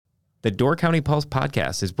The Door County Pulse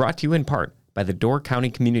podcast is brought to you in part by the Door County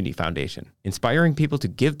Community Foundation, inspiring people to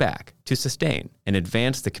give back, to sustain, and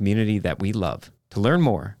advance the community that we love. To learn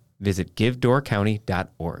more, visit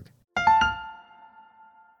givedoorcounty.org.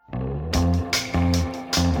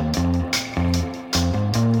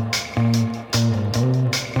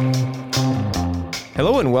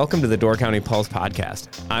 Hello and welcome to the Door County Pulse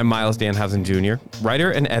podcast. I'm Myles Dannhausen Jr., writer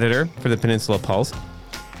and editor for the Peninsula Pulse.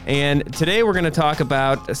 And today we're going to talk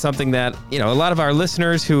about something that, a lot of our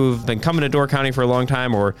listeners who've been coming to Door County for a long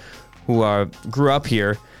time or who grew up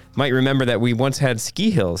here might remember that we once had ski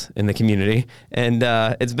hills in the community. And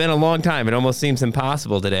it's been a long time. It almost seems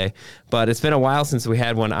impossible today. But it's been a while since we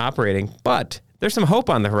had one operating. But there's some hope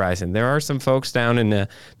on the horizon. There are some folks down in the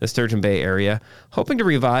Sturgeon Bay area hoping to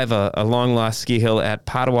revive a long-lost ski hill at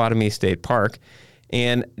Potawatomi State Park.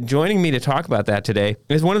 And joining me to talk about that today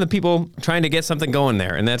is one of the people trying to get something going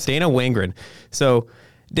there, and that's Dana Wangerin. So,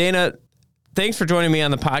 Dana, thanks for joining me on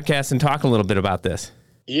the podcast and talking a little bit about this.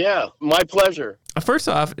 Yeah, my pleasure. First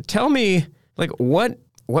off, tell me, what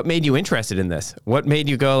made you interested in this? What made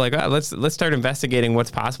you go let's start investigating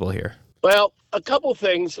what's possible here? Well, a couple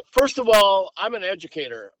things. First of all, I'm an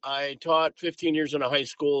educator. I taught 15 years in a high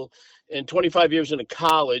school and 25 years in a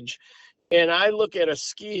college. And I look at a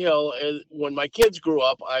ski hill as, when my kids grew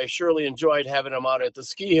up, I surely enjoyed having them out at the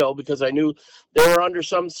ski hill because I knew they were under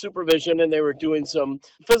some supervision and they were doing some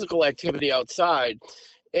physical activity outside.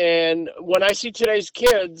 And when I see today's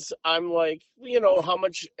kids, I'm like, how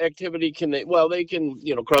much activity can they? Well, they can,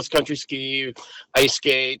 cross country ski, ice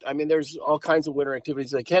skate. I mean, there's all kinds of winter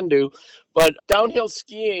activities they can do. But downhill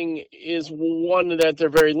skiing is one that they're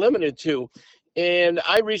very limited to. And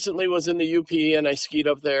I recently was in the UP and I skied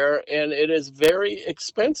up there, and it is very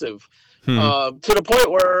expensive to the point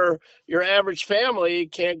where your average family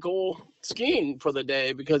can't go skiing for the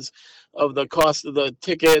day because of the cost of the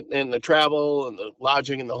ticket and the travel and the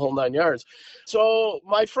lodging and the whole 9 yards. So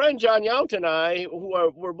my friend John Yount and I,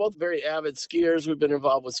 we're both very avid skiers, we've been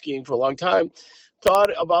involved with skiing for a long time,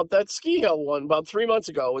 thought about that ski hill one about 3 months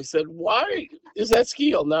ago. We said, why is that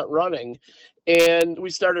ski hill not running? And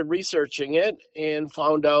we started researching it and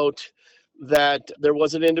found out that there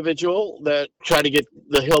was an individual that tried to get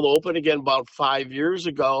the hill open again about 5 years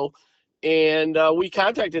ago. And we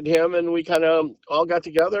contacted him and we kind of all got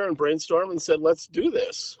together and brainstormed and said, let's do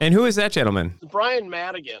this. And who is that gentleman? Brian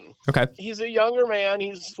Madigan. Okay. He's a younger man.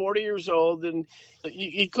 He's 40 years old, and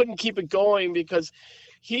he couldn't keep it going because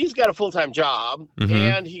he's got a full-time job,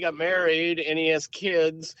 and he got married, and he has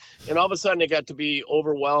kids, and all of a sudden it got to be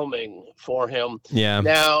overwhelming for him. Yeah.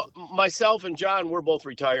 Now, myself and John, we're both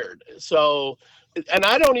retired, so, and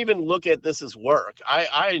I don't even look at this as work.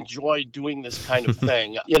 I enjoy doing this kind of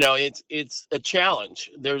thing. It's a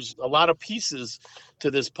challenge. There's a lot of pieces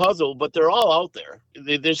to this puzzle, but they're all out there.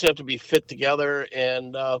 They just have to be fit together,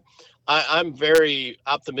 and I'm very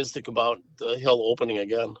optimistic about the hill opening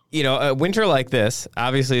again. A winter like this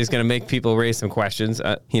obviously is going to make people raise some questions.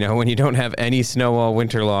 When you don't have any snow all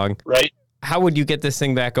winter long, right? How would you get this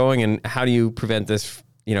thing back going, and how do you prevent this?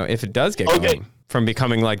 If it does get going, from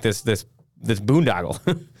becoming like this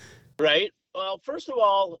boondoggle, right? Well, first of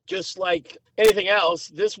all, just like anything else,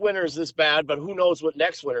 this winter is this bad, but who knows what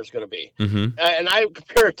next winter is going to be. And I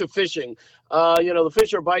compare it to fishing. The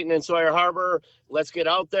fish are biting in Sawyer Harbor. Let's get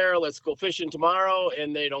out there. Let's go fishing tomorrow,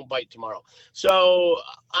 and they don't bite tomorrow. So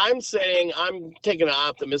I'm saying I'm taking an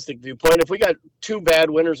optimistic viewpoint. If we got 2 bad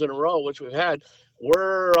winters in a row, which we've had,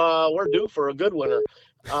 we're due for a good winter.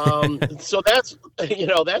 So that's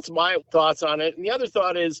my thoughts on it. And the other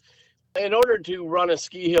thought is, in order to run a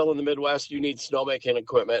ski hill in the Midwest, you need snowmaking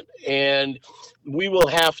equipment. And we will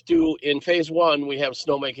have to, in phase 1, we have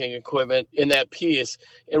snowmaking equipment in that piece.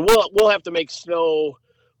 And we'll have to make snow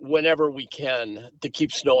whenever we can to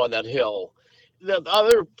keep snow on that hill. The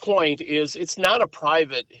other point is it's not a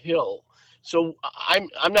private hill. So I'm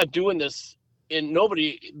not doing this, and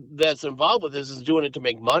nobody that's involved with this is doing it to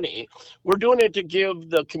make money. We're doing it to give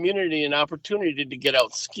the community an opportunity to get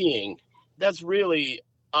out skiing. That's really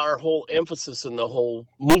our whole emphasis in the whole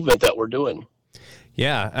movement that we're doing.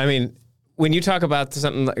 Yeah. I mean, when you talk about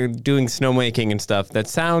something like doing snowmaking and stuff, that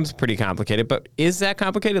sounds pretty complicated, but is that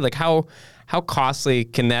complicated? Like how costly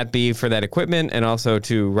can that be for that equipment and also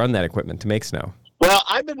to run that equipment to make snow? Well,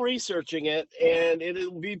 I've been researching it, and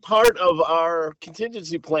it'll be part of our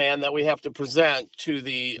contingency plan that we have to present to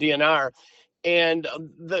the DNR. And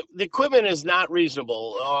the equipment is not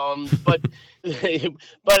reasonable, but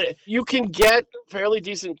but you can get fairly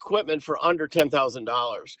decent equipment for under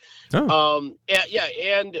 $10,000. Oh.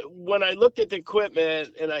 And when I looked at the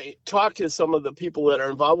equipment and I talked to some of the people that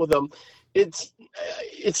are involved with them,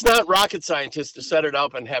 it's not rocket scientists to set it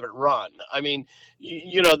up and have it run. I mean,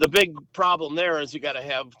 the big problem there is you got to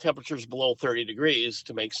have temperatures below 30 degrees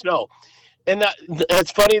to make snow. And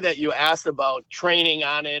that's funny that you asked about training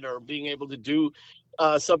on it or being able to do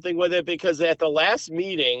something with it, because at the last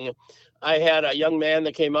meeting, I had a young man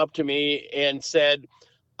that came up to me and said,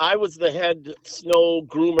 I was the head snow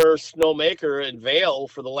groomer, snowmaker in Vail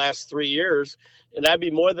for the last 3 years, and I'd be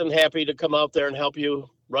more than happy to come out there and help you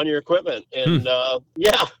run your equipment. And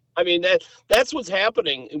yeah, I mean, that's what's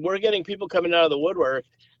happening. We're getting people coming out of the woodwork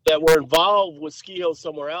that were involved with ski hills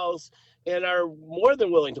somewhere else and are more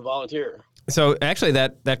than willing to volunteer. So actually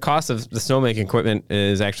that cost of the snowmaking equipment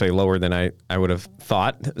is actually lower than I would have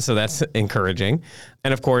thought. So that's encouraging.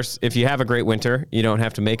 And of course, if you have a great winter, you don't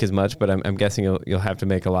have to make as much, but I'm guessing you'll have to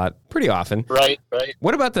make a lot pretty often. Right.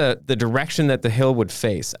 What about the direction that the hill would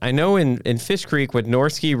face? I know in Fish Creek with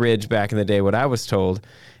North Ski Ridge back in the day, what I was told,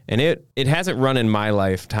 and it hasn't run in my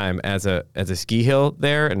lifetime as a ski hill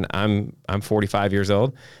there, and I'm 45 years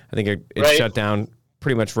old. I think it shut down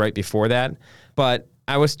pretty much right before that. But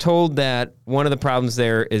I was told that one of the problems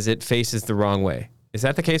there is it faces the wrong way. Is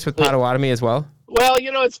that the case with Potawatomi as well? Well,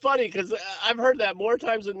 it's funny because I've heard that more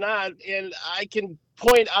times than not, and I can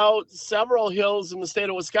point out several hills in the state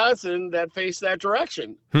of Wisconsin that face that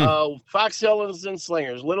direction. Fox Hill in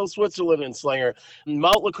Slingers, Little Switzerland in Slinger,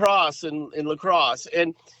 Mount Lacrosse in Lacrosse.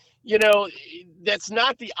 And, that's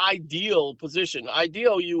not the ideal position.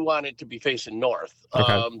 Ideal, you want it to be facing north,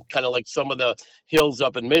 kind of like some of the hills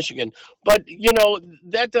up in Michigan. But,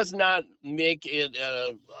 that does not make it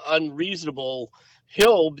an unreasonable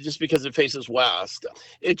hill just because it faces west.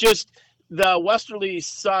 The westerly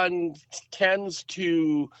sun tends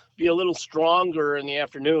to be a little stronger in the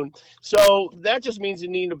afternoon. So that just means you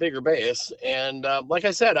need a bigger base. And like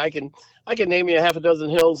I said, I can name you a half a dozen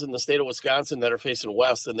hills in the state of Wisconsin that are facing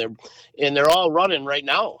west, and they're all running right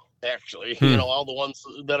now, actually. All the ones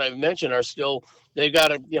that I've mentioned are still, they've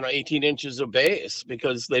got 18 inches of base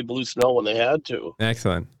because they blew snow when they had to.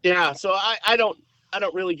 Excellent. Yeah, so I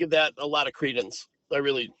don't really give that a lot of credence.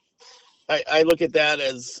 I look at that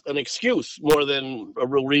as an excuse more than a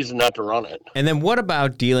real reason not to run it. And then what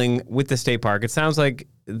about dealing with the state park? It sounds like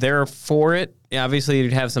they're for it. Obviously,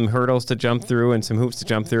 you'd have some hurdles to jump through and some hoops to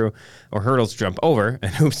jump through, or hurdles to jump over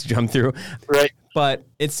and hoops to jump through. Right. But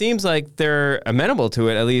it seems like they're amenable to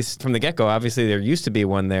it, at least from the get-go. Obviously, there used to be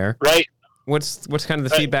one there. Right. What's kind of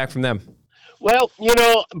the feedback from them? Well,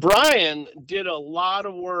 Brian did a lot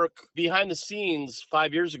of work behind the scenes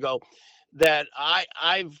 5 years ago that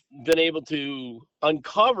I've been able to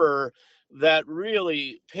uncover that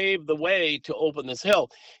really paved the way to open this hill.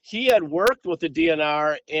 He had worked with the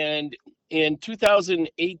DNR, and in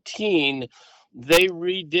 2018, they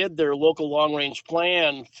redid their local long-range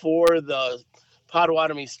plan for the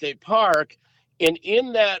Potawatomi State Park. And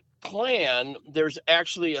in that plan, there's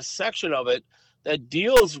actually a section of it that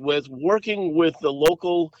deals with working with the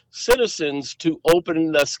local citizens to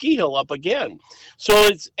open the ski hill up again. So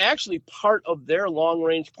it's actually part of their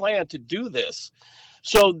long-range plan to do this.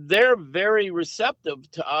 So they're very receptive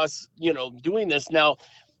to us, doing this. Now,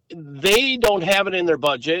 they don't have it in their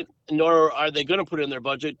budget, nor are they going to put it in their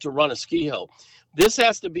budget to run a ski hill. This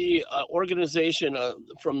has to be an organization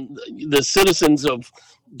from the citizens of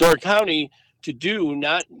Door County to do,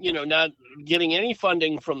 not getting any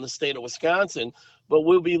funding from the state of Wisconsin, but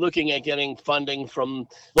we'll be looking at getting funding from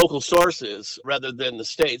local sources rather than the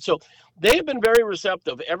state. So they've been very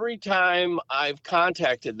receptive. Every time I've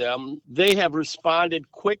contacted them, they have responded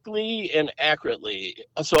quickly and accurately.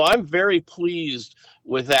 So I'm very pleased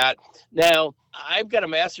with that. Now, I've got a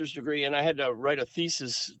master's degree, and I had to write a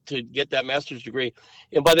thesis to get that master's degree.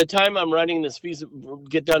 And by the time I'm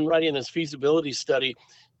get done writing this feasibility study,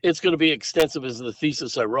 it's going to be extensive as the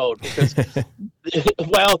thesis I wrote, because,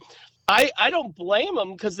 well, I don't blame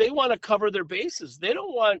them, because they want to cover their bases. They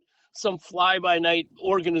don't want some fly-by-night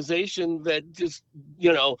organization that just,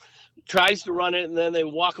 tries to run it and then they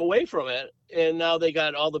walk away from it. And now they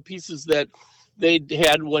got all the pieces that they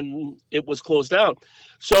had when it was closed down.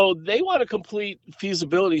 So they want a complete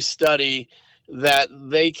feasibility study that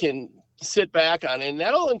they can sit back on, and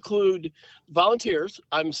that'll include volunteers.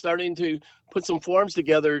 I'm starting to put some forms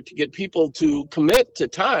together to get people to commit to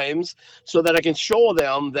times so that I can show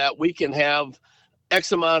them that we can have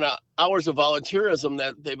X amount of hours of volunteerism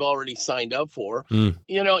that they've already signed up for.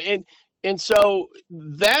 And so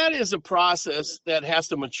that is a process that has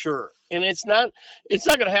to mature, and it's not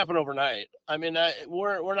going to happen overnight. I mean,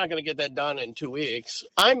 we're not going to get that done in 2 weeks.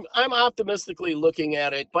 I'm optimistically looking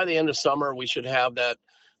at it. By the end of summer, we should have that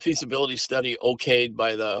feasibility study okayed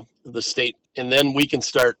by the state And then we can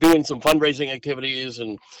start doing some fundraising activities,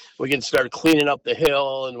 and we can start cleaning up the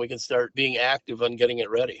hill, and we can start being active on getting it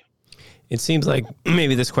ready. It seems like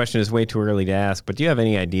maybe this question is way too early to ask, but do you have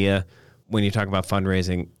any idea when you talk about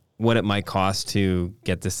fundraising, what it might cost to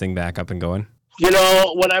get this thing back up and going?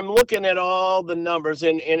 When I'm looking at all the numbers,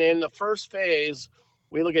 and in the first phase,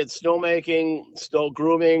 we look at snowmaking, snow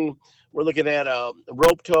grooming, we're looking at a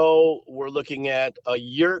rope tow, we're looking at a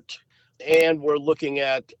yurt, and we're looking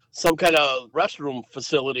at some kind of restroom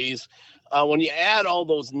facilities. When you add all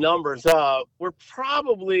those numbers up, we're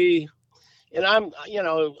probably, and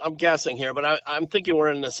I'm guessing here, but I'm thinking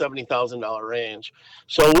we're in the $70,000 range.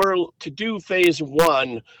 So to do phase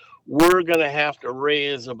one, we're going to have to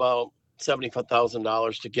raise about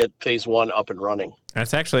 $75,000 to get phase one up and running.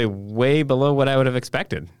 That's actually way below what I would have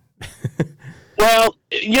expected. Well,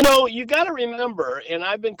 you got to remember, and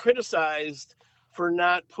I've been criticized for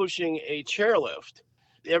not pushing a chairlift.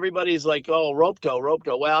 Everybody's like, oh, rope tow.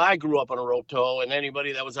 Well, I grew up on a rope tow, and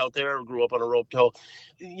anybody that was out there grew up on a rope tow.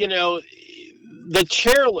 The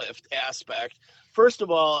chairlift aspect, first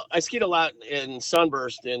of all, I skied a lot in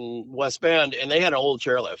Sunburst in West Bend, and they had an old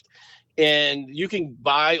chairlift. And you can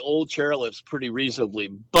buy old chairlifts pretty reasonably,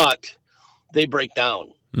 but they break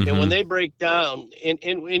down. Mm-hmm. And when they break down, and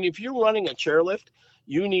if you're running a chairlift,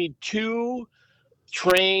 you need 2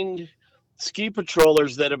 trained ski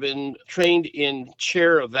patrollers that have been trained in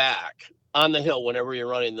chair evac on the hill whenever you're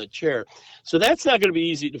running the chair. So that's not going to be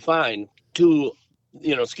easy to find 2,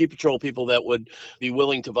 ski patrol people that would be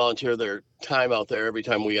willing to volunteer their time out there every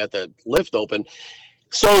time we got that lift open.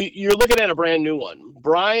 So you're looking at a brand new one.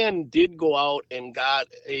 Brian did go out and got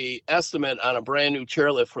a estimate on a brand new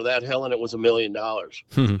chairlift for that hill, and it was $1 million.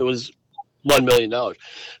 It was $1 million.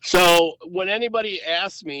 So when anybody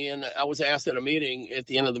asked me, and I was asked at a meeting at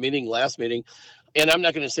the end of the meeting, last meeting, and I'm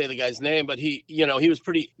not going to say the guy's name, but he was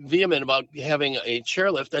pretty vehement about having a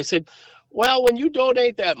chairlift. I said, well, when you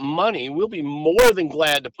donate that money, we'll be more than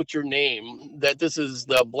glad to put your name that this is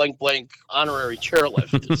the blank honorary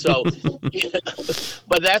chairlift. So,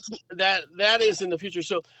 but that is in the future.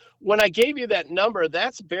 So when I gave you that number,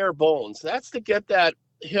 that's bare bones. That's to get that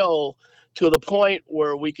hill to the point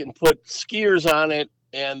where we can put skiers on it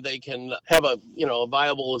and they can have a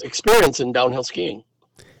viable experience in downhill skiing.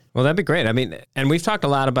 Well, that'd be great. I mean, and we've talked a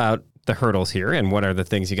lot about the hurdles here and what are the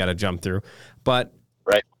things you got to jump through, but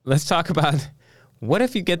right. Let's talk about what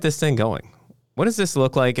if you get this thing going? What does this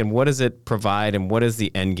look like, and what does it provide, and what is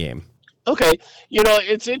the end game? Okay.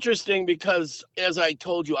 It's interesting because, as I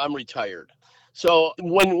told you, I'm retired. So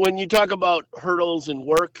when you talk about hurdles and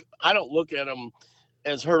work, I don't look at them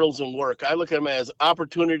as hurdles and work. I look at them as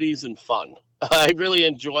opportunities and fun. I really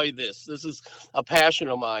enjoy this. This is a passion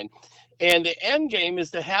of mine. And the end game is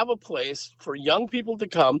to have a place for young people to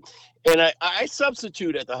come. And I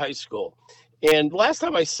substitute at the high school. And last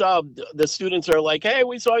time I subbed, the students are like, hey,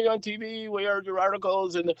 we saw you on TV, we heard your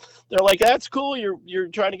articles. And they're like, that's cool. You're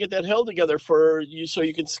trying to get that hill together for you so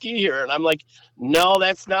you can ski here. And I'm like, no,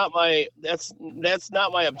 that's not my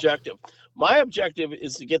objective. My objective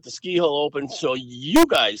is to get the ski hill open so you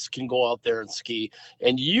guys can go out there and ski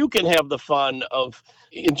and you can have the fun of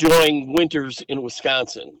enjoying winters in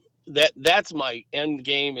Wisconsin. That's my end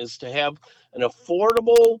game, is to have an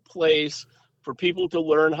affordable place for people to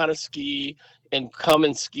learn how to ski and come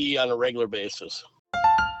and ski on a regular basis.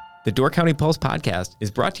 The Door County Pulse podcast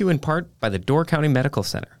is brought to you in part by the Door County Medical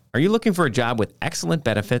Center. Are you looking for a job with excellent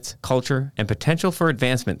benefits, culture, and potential for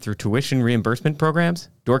advancement through tuition reimbursement programs?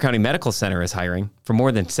 Door County Medical Center is hiring. For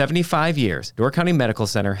more than 75 years, Door County Medical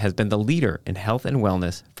Center has been the leader in health and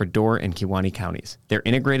wellness for Door and Kewaunee counties. Their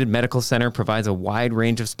integrated medical center provides a wide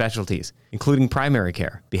range of specialties, including primary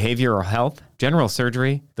care, behavioral health, general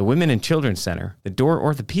surgery, the Women and Children's Center, the Door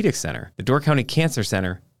Orthopedic Center, the Door County Cancer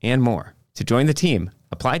Center, and more. To join the team,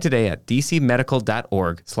 apply today at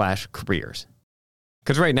dcmedical.org/careers.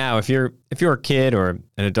 Because right now, if you're a kid or an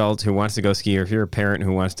adult who wants to go ski, or if you're a parent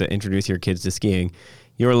who wants to introduce your kids to skiing,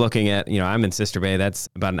 you're looking at, I'm in Sister Bay. That's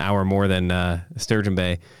about an hour more than Sturgeon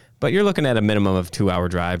Bay. But you're looking at a minimum of 2-hour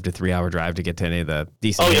drive to 3-hour drive to get to any of the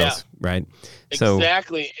decent hills, right?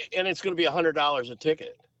 Exactly. And it's going to be $100 a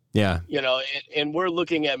ticket. Yeah. And we're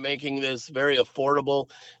looking at making this very affordable.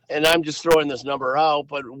 And I'm just throwing this number out,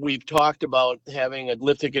 but we've talked about having a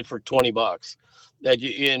lift ticket for $20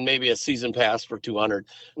 and maybe a season pass for $200,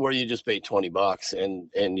 where you just pay $20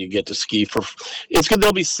 and you get to ski for,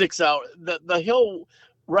 there'll be 6 hours. The hill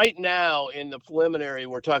right now in the preliminary,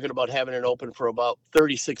 we're talking about having it open for about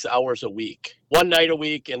 36 hours a week, one night a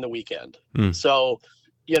week and the weekend. So,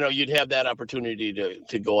 you'd have that opportunity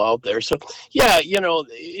to go out there. So yeah,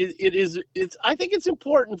 I think it's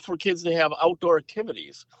important for kids to have outdoor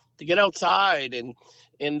activities, to get outside.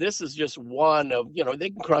 And this is just one of,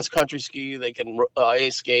 they can cross country ski, they can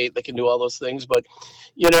ice skate, they can do all those things. But,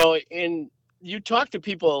 and you talk to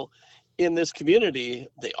people in this community,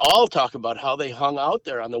 they all talk about how they hung out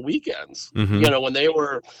there on the weekends. Mm-hmm. When they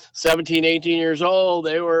were 17, 18 years old,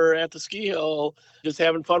 they were at the ski hill just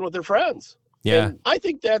having fun with their friends. Yeah. And I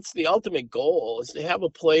think that's the ultimate goal, is to have a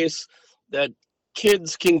place that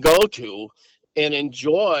kids can go to and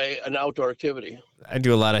enjoy an outdoor activity. I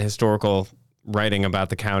do a lot of historical writing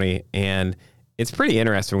about the county, and it's pretty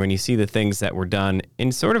interesting when you see the things that were done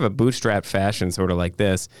in sort of a bootstrap fashion, sort of like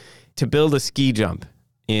this, to build a ski jump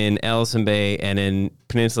in Ellison Bay and in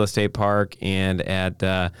Peninsula State Park and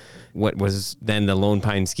at what was then the Lone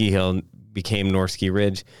Pine Ski Hill became North Ski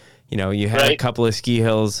Ridge. You had a couple of ski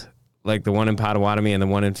hills like the one in Potawatomi and the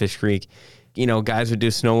one in Fish Creek. Guys would do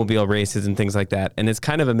snowmobile races and things like that. And it's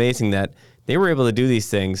kind of amazing that they were able to do these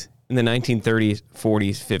things in the 1930s,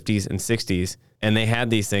 40s, 50s, and 60s. And they had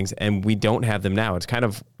these things, and we don't have them now. It's kind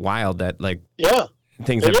of wild that,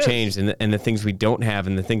 things have changed, and the things we don't have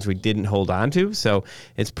and the things we didn't hold on to. So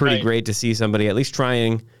it's pretty great to see somebody at least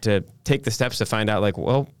trying to take the steps to find out,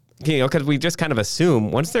 because we just kind of assume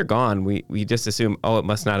once they're gone, we just assume, it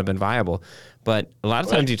must not have been viable. But a lot of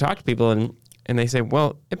times you talk to people and they say,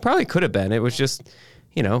 well, it probably could have been. It was just,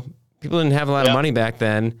 people didn't have a lot of money back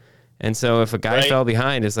then. And so if a guy fell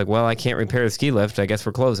behind, it's like, well, I can't repair the ski lift. I guess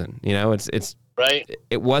we're closing. It's right.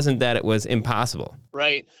 It wasn't that it was impossible.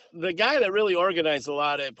 Right. The guy that really organized a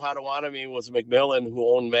lot at Potawatomi was McMillan,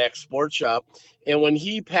 who owned Mac's Sports Shop. And when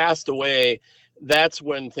he passed away, that's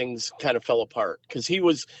when things kind of fell apart, because he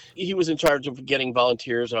was in charge of getting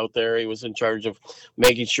volunteers out there. He was in charge of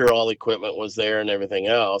making sure all the equipment was there and everything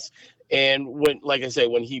else. And like I say,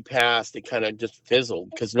 when he passed, it kind of just fizzled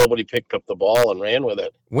because nobody picked up the ball and ran with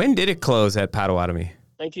it. When did it close at Potawatomi?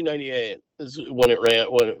 1998 is when it ran.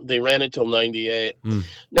 When they ran it till 98.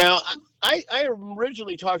 Now, I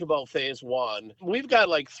originally talked about phase one. We've got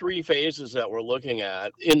like 3 phases that we're looking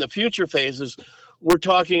at. In the future phases, we're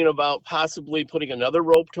talking about possibly putting another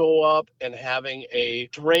rope tow up and having a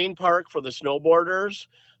terrain park for the snowboarders.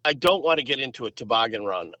 I don't want to get into a toboggan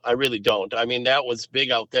run. I really don't. I mean, that was big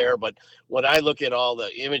out there, but when I look at all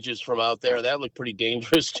the images from out there, that looked pretty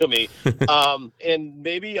dangerous to me. And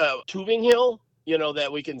maybe a tubing hill,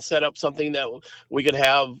 that we can set up something that we could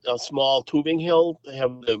have a small tubing hill,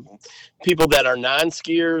 have the people that are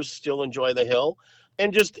non-skiers still enjoy the hill.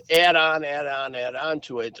 And just add on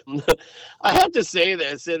to it. I have to say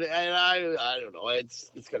this, and I don't know, it's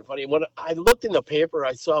kind of funny. When I looked in the paper,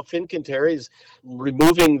 I saw Fincanterri's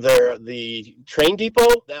removing the train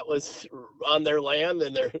depot that was on their land,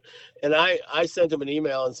 and I sent them an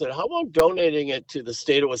email and said, how about donating it to the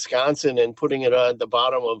state of Wisconsin and putting it on the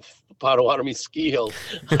bottom of Potawatomi Ski Hill?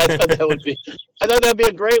 I thought that'd be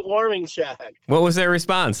a great warming shack. What was their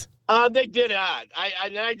response? They did not.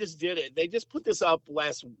 I just did it. They just put this up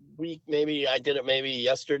last week. Maybe I did it maybe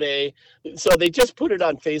yesterday. So they just put it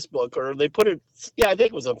on Facebook, or they put it. Yeah, I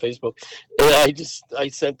think it was on Facebook. And I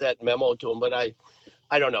sent that memo to them, but I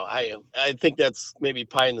don't know. I think that's maybe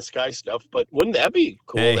pie in the sky stuff. But wouldn't that be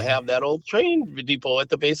cool to have that old train depot at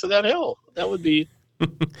the base of that hill? That would be.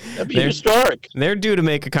 That'd be historic. They're due to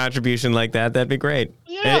make a contribution like that. That'd be great.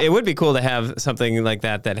 Yeah. It would be cool to have something like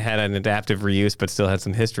that had an adaptive reuse, but still had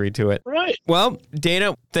some history to it. Right. Well,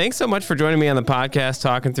 Dana, thanks so much for joining me on the podcast,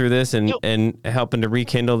 talking through this and helping to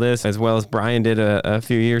rekindle this, as well as Brian did a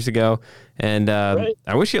few years ago. And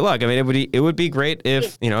I wish you luck. I mean, it would be great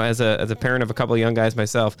if, as a parent of a couple of young guys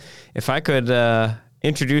myself, if I could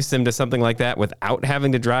introduce them to something like that without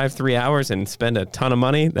having to drive 3 hours and spend a ton of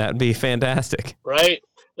money, that'd be fantastic. Right.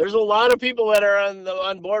 There's a lot of people that are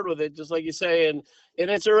on board with it, just like you say, and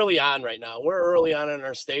it's early on right now. We're early on in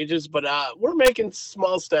our stages, but we're making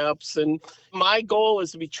small steps. And my goal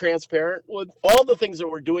is to be transparent with all the things that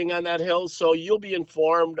we're doing on that hill, so you'll be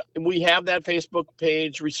informed. We have that Facebook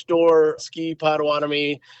page, Restore Ski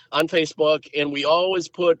Potawatomi, on Facebook, and we always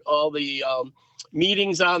put all the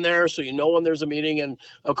meetings on there, so when there's a meeting. And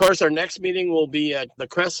of course, our next meeting will be at the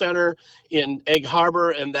Crest Center in Egg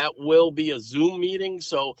Harbor, and that will be a Zoom meeting.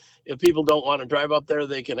 So if people don't want to drive up there,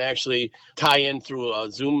 they can actually tie in through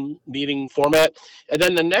a Zoom meeting format. And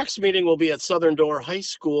then the next meeting will be at Southern Door High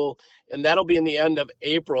School, and that'll be in the end of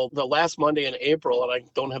April, the last Monday in April, and I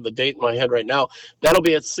don't have the date in my head right now. That'll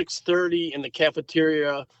be at 6:30 in the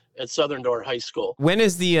cafeteria at Southern Door High School. When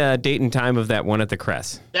is the date and time of that one at the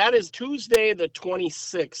Crest? That is Tuesday, the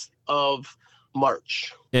 26th of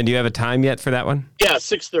March. And do you have a time yet for that one? Yeah,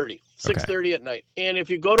 6:30. 6:30 at night. And if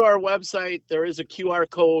you go to our website, there is a QR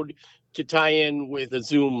code to tie in with the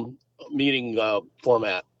Zoom meeting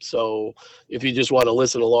format. So if you just want to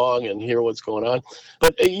listen along and hear what's going on.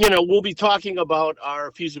 But, we'll be talking about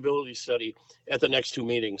our feasibility study at the next 2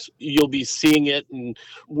 meetings. You'll be seeing it, and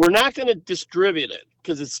we're not going to distribute it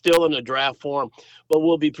because it's still in a draft form, but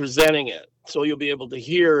we'll be presenting it. So you'll be able to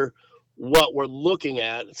hear what we're looking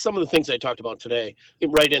at, some of the things I talked about today,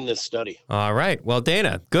 right in this study. All right. Well,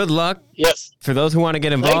 Dana, good luck. Yes. For those who want to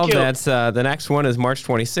get involved, that's the next one is March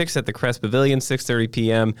 26th at the Crest Pavilion, 6:30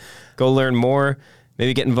 p.m. Go learn more.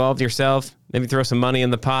 Maybe get involved yourself. Maybe throw some money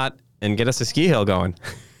in the pot and get us a ski hill going.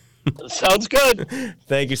 Sounds good.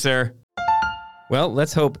 Thank you, sir. Well,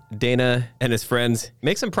 let's hope Dana and his friends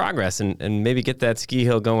make some progress and maybe get that ski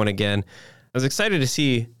hill going again. I was excited to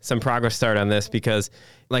see some progress start on this because,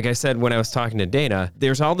 like I said when I was talking to Dana,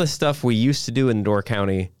 there's all this stuff we used to do in Door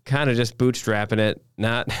County, kind of just bootstrapping it,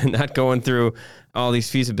 not going through all these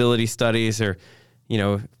feasibility studies or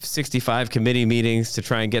 65 committee meetings to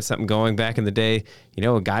try and get something going. Back in the day,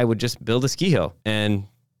 a guy would just build a ski hill and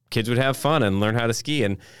kids would have fun and learn how to ski.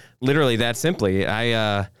 And literally that simply,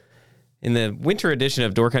 in the winter edition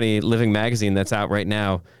of Door County Living Magazine that's out right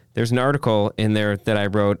now, there's an article in there that I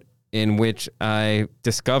wrote in which I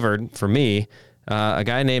discovered, for me, a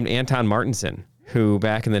guy named Anton Martinsen, who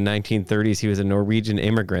back in the 1930s, he was a Norwegian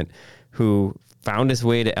immigrant who found his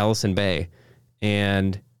way to Ellison Bay.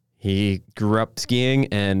 And he grew up skiing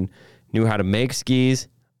and knew how to make skis,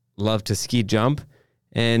 loved to ski jump.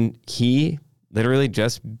 And he literally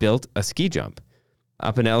just built a ski jump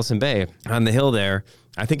up in Ellison Bay on the hill there.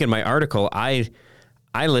 I think in my article, I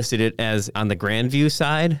listed it as on the Grandview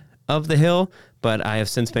side of the hill, but I have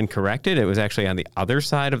since been corrected. It was actually on the other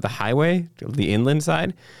side of the highway, the inland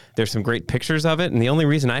side. There's some great pictures of it, and the only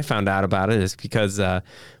reason I found out about it is because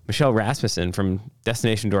Michelle Rasmussen from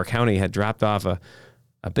Destination Door County had dropped off a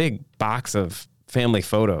big box of family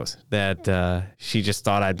photos that she just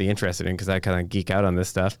thought I'd be interested in because I kind of geek out on this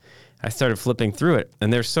stuff. I started flipping through it,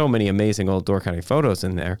 and there's so many amazing old Door County photos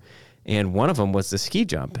in there, and one of them was the ski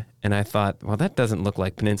jump. And I thought, well, that doesn't look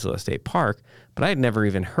like Peninsula State Park, but I had never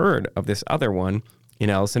even heard of this other one in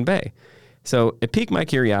Ellison Bay. So it piqued my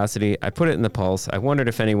curiosity. I put it in the Pulse. I wondered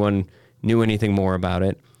if anyone knew anything more about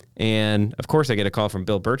it. And of course, I get a call from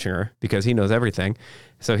Bill Birchinger because he knows everything.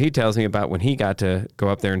 So he tells me about when he got to go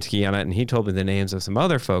up there and ski on it. And he told me the names of some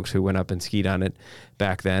other folks who went up and skied on it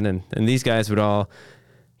back then. And these guys would all,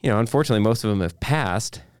 unfortunately, most of them have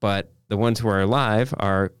passed, but the ones who are alive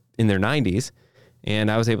are in their 90s.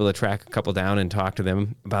 And I was able to track a couple down and talk to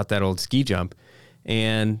them about that old ski jump.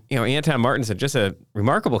 And, Anton Martinsen, just a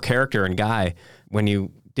remarkable character and guy. When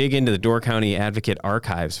you dig into the Door County Advocate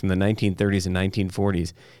archives from the 1930s and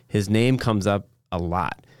 1940s, his name comes up a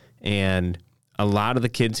lot. And a lot of the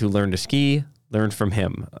kids who learned to ski learned from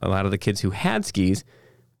him. A lot of the kids who had skis,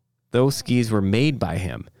 those skis were made by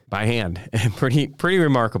him, by hand, and pretty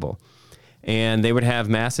remarkable. And they would have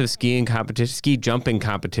massive ski jumping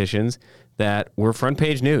competitions that were front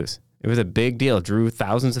page news. It was a big deal. It drew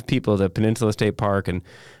thousands of people to Peninsula State Park and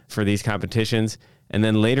for these competitions. And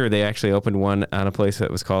then later they actually opened one on a place that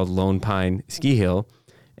was called Lone Pine Ski Hill.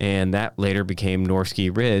 And that later became North Ski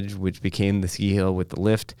Ridge, which became the ski hill with the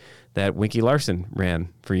lift that Winky Larson ran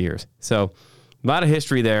for years. So a lot of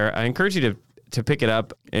history there. I encourage you to pick it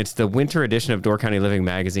up. It's the winter edition of Door County Living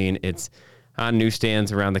Magazine. It's on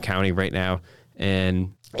newsstands around the county right now.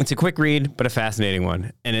 And it's a quick read, but a fascinating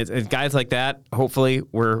one. And it's guys like that, hopefully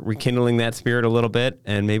we're rekindling that spirit a little bit,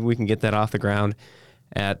 and maybe we can get that off the ground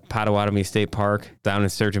at Potawatomi State Park down in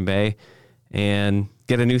Sturgeon Bay and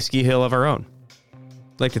get a new ski hill of our own.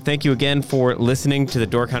 I'd like to thank you again for listening to the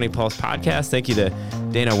Door County Pulse podcast. Thank you to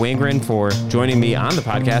Dana Wangerin for joining me on the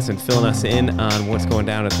podcast and filling us in on what's going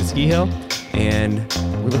down at the ski hill. And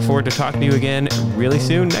we look forward to talking to you again really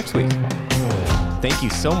soon next week. Thank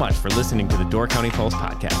you so much for listening to the Door County Pulse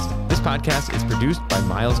podcast. This podcast is produced by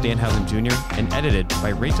Myles Dannhausen Jr. and edited by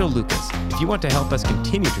Rachel Lucas. If you want to help us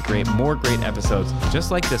continue to create more great episodes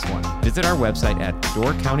just like this one, visit our website at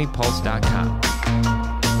doorcountypulse.com.